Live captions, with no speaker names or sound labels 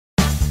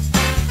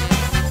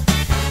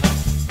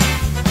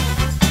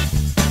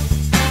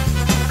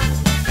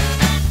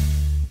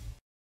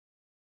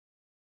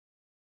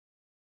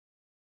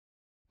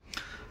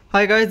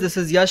Hi guys, this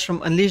is Yash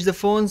from Unleash the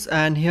Phones,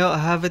 and here I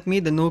have with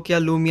me the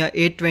Nokia Lumia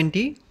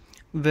 820.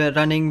 We're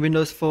running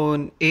Windows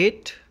Phone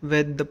 8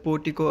 with the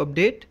Portico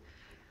update.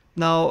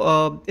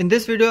 Now, in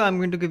this video, I'm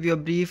going to give you a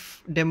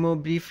brief demo,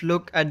 brief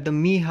look at the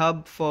Mi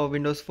Hub for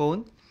Windows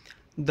Phone,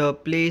 the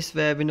place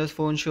where Windows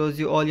Phone shows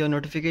you all your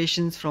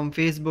notifications from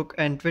Facebook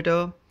and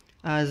Twitter,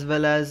 as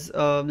well as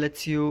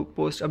lets you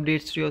post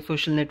updates to your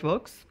social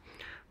networks.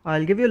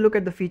 I'll give you a look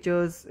at the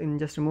features in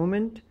just a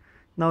moment.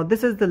 Now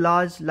this is the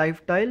large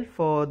live tile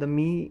for the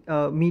Me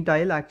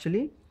tile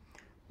actually,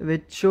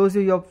 which shows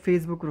you your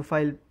Facebook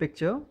profile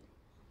picture.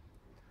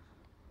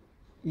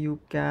 You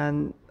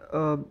can,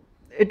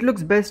 it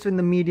looks best in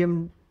the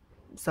medium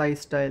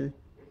size tile.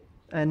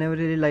 I never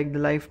really like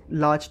the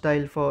large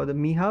tile for the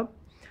Me Hub.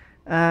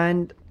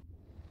 And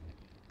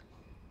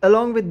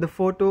along with the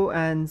photo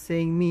and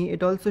saying me,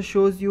 it also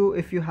shows you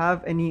if you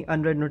have any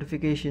unread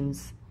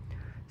notifications.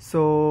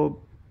 So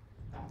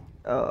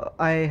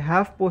I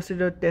have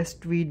posted a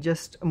test tweet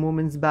just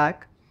moments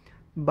back,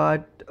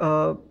 but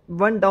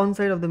one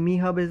downside of the Mi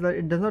Hub is that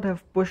it does not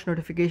have push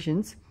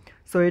notifications.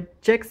 So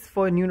it checks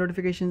for new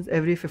notifications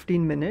every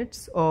 15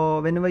 minutes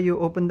or whenever you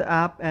open the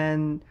app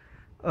and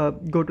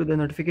go to the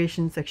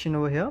notification section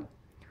over here.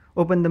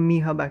 Open the Mi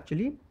Hub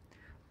actually.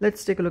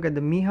 Let's take a look at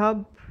the Mi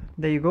Hub.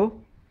 There you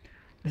go.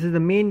 This is the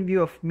main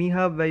view of Mi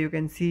Hub where you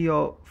can see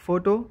your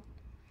photo.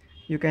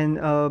 You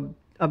can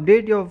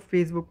update your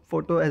Facebook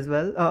photo as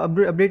well,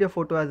 update your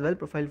photo as well,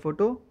 profile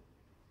photo.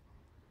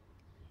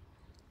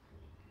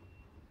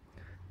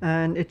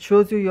 And it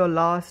shows you your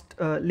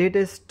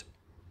latest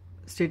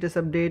status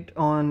update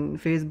on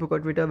Facebook or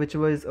Twitter,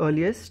 whichever is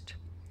earliest.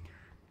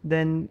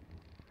 Then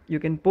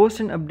you can post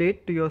an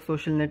update to your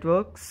social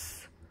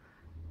networks.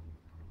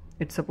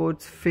 It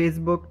supports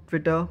Facebook,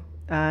 Twitter,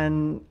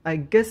 and I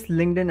guess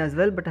LinkedIn as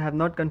well, but I have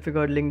not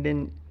configured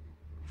LinkedIn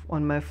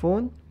on my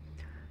phone.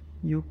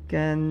 You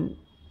can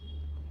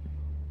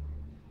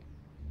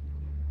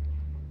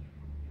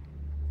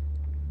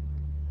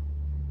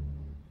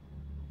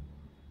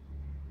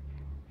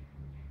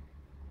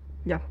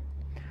yeah.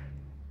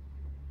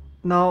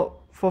 Now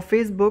for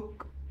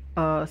Facebook,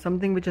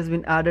 something which has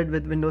been added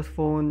with Windows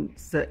Phone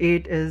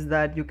 8 is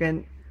that you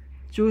can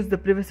choose the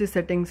privacy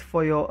settings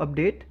for your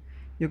update.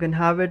 You can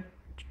have it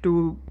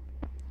to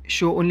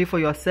show only for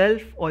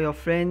yourself or your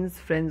friends,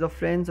 friends of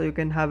friends, or you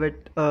can have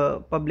it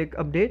a public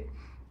update,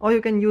 or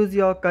you can use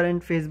your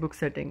current Facebook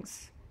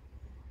settings.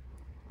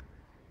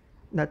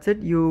 That's it.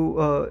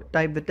 You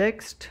type the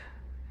text,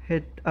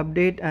 hit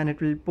update, and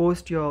it will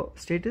post your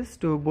status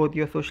to both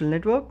your social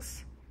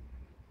networks.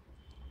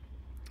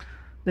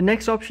 The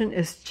next option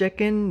is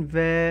check-in,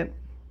 where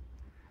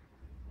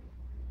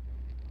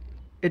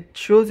it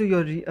shows you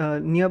your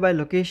nearby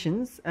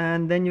locations,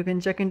 and then you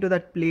can check into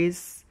that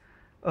place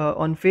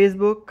on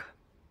Facebook,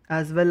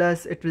 as well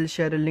as it will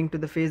share a link to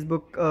the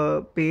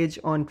Facebook page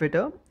on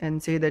Twitter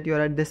and say that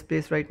you're at this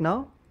place right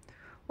now.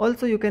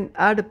 Also, you can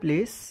add a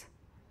place,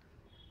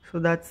 so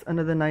that's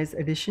another nice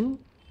addition.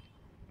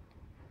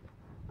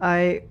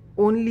 I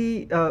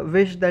only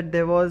wish that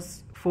there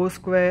was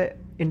Foursquare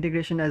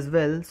integration as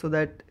well, so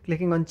that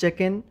clicking on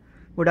check-in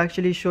would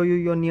actually show you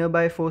your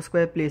nearby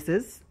Foursquare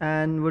places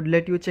and would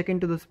let you check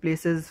into those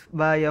places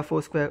via your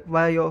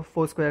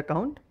Foursquare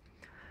account.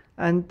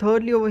 And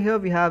thirdly, over here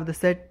we have the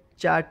set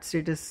chat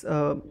status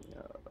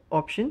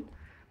option,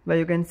 where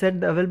you can set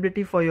the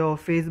availability for your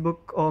Facebook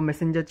or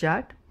Messenger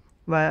chat,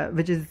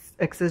 which is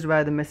accessed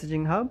via the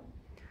messaging hub.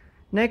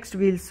 Next,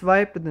 we'll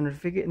swipe to the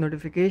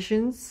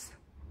notifications,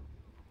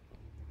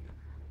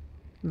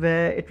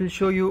 where it will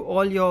show you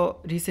all your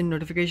recent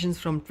notifications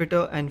from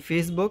Twitter and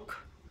Facebook.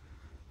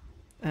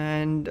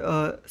 And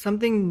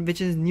something which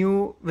is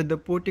new with the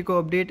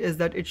Portico update is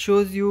that it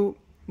shows you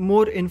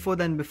more info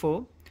than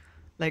before.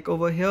 Like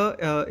over here,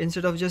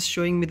 instead of just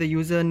showing me the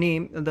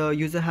username, the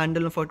user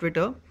handle for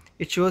Twitter,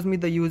 it shows me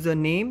the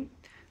username,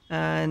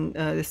 and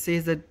it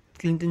says that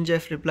Clinton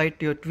Jeff replied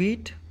to your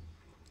tweet.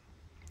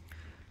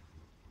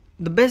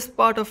 The best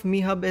part of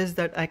Mi Hub is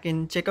that I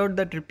can check out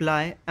that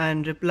reply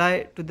and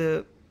reply to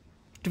the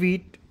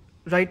tweet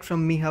right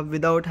from Mi Hub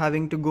without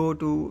having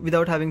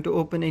to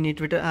open any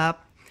Twitter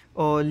app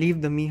or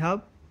leave the Mi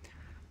Hub.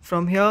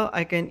 From here,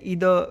 I can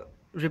either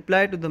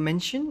reply to the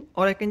mention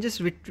or I can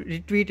just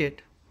retweet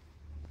it.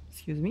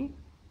 Excuse me.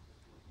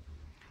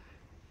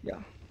 Yeah,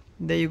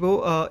 there you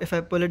go. If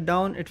I pull it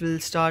down, it will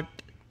start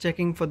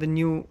checking for the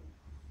new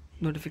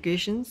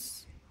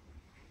notifications.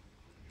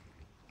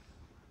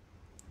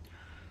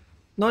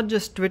 Not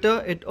just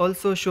Twitter, it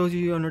also shows you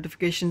your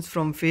notifications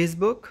from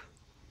Facebook.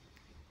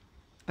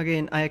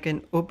 Again, I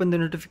can open the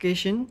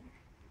notification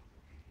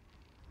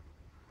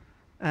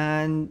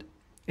and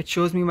it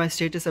shows me my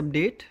status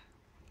update.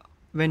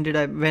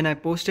 When I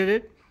posted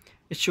it,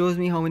 it shows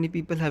me how many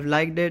people have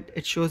liked it.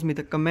 It shows me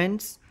the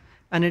comments,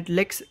 and it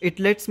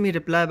lets me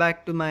reply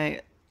back to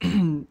my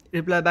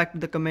reply back to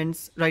the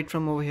comments right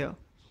from over here.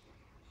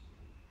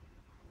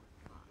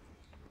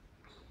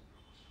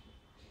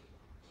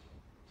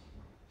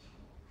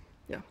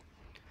 Yeah,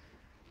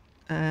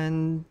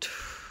 and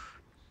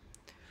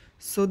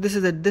so this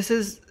is it. This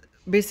is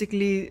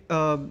basically,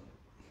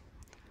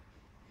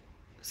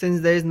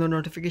 since there is no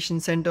notification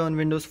center on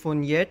Windows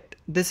Phone yet,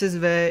 this is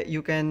where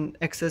you can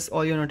access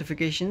all your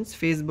notifications,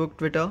 Facebook,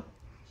 Twitter,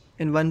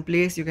 in one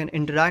place. You can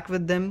interact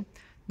with them.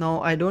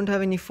 Now, I don't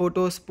have any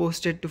photos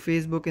posted to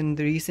Facebook in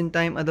the recent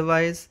time.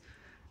 Otherwise,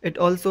 it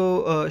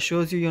also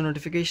shows you your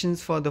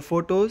notifications for the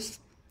photos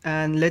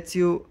and lets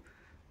you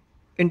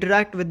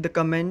interact with the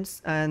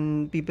comments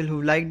and people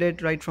who liked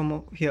it right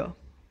from here.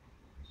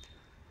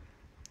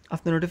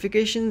 After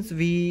notifications,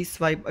 we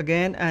swipe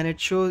again and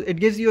it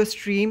gives you a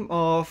stream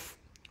of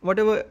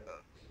whatever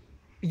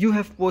you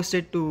have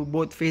posted to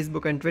both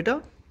Facebook and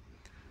Twitter.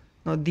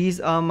 Now these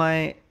are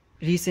my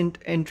recent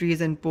entries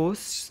and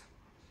posts.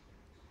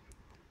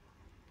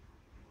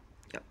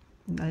 Yeah,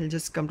 I'll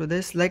just come to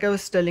this. Like I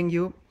was telling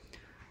you,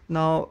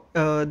 now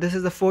this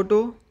is the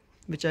photo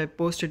which I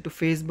posted to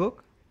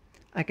Facebook.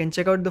 I can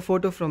check out the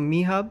photo from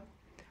MeHub.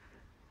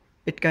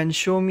 It can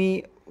show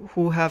me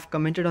who have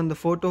commented on the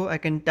photo. I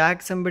can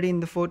tag somebody in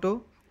the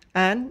photo,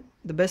 and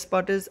the best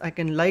part is I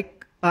can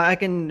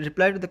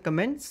reply to the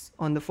comments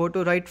on the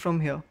photo right from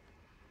here.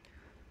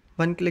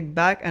 One click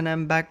back and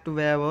I'm back to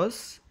where I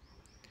was.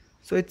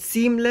 So it's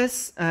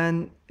seamless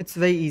and it's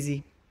very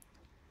easy.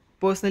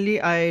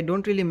 Personally, I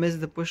don't really miss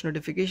the push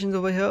notifications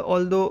over here,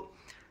 although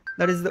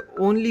that is the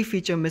only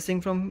feature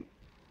missing from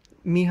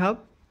MeHub.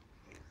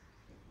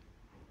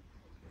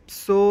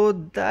 So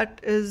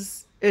that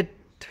is it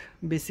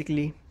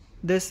basically.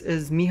 This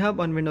is MeHub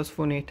on Windows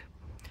Phone 8.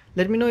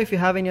 Let me know if you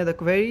have any other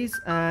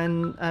queries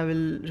and I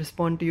will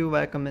respond to you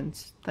via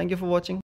comments. Thank you for watching.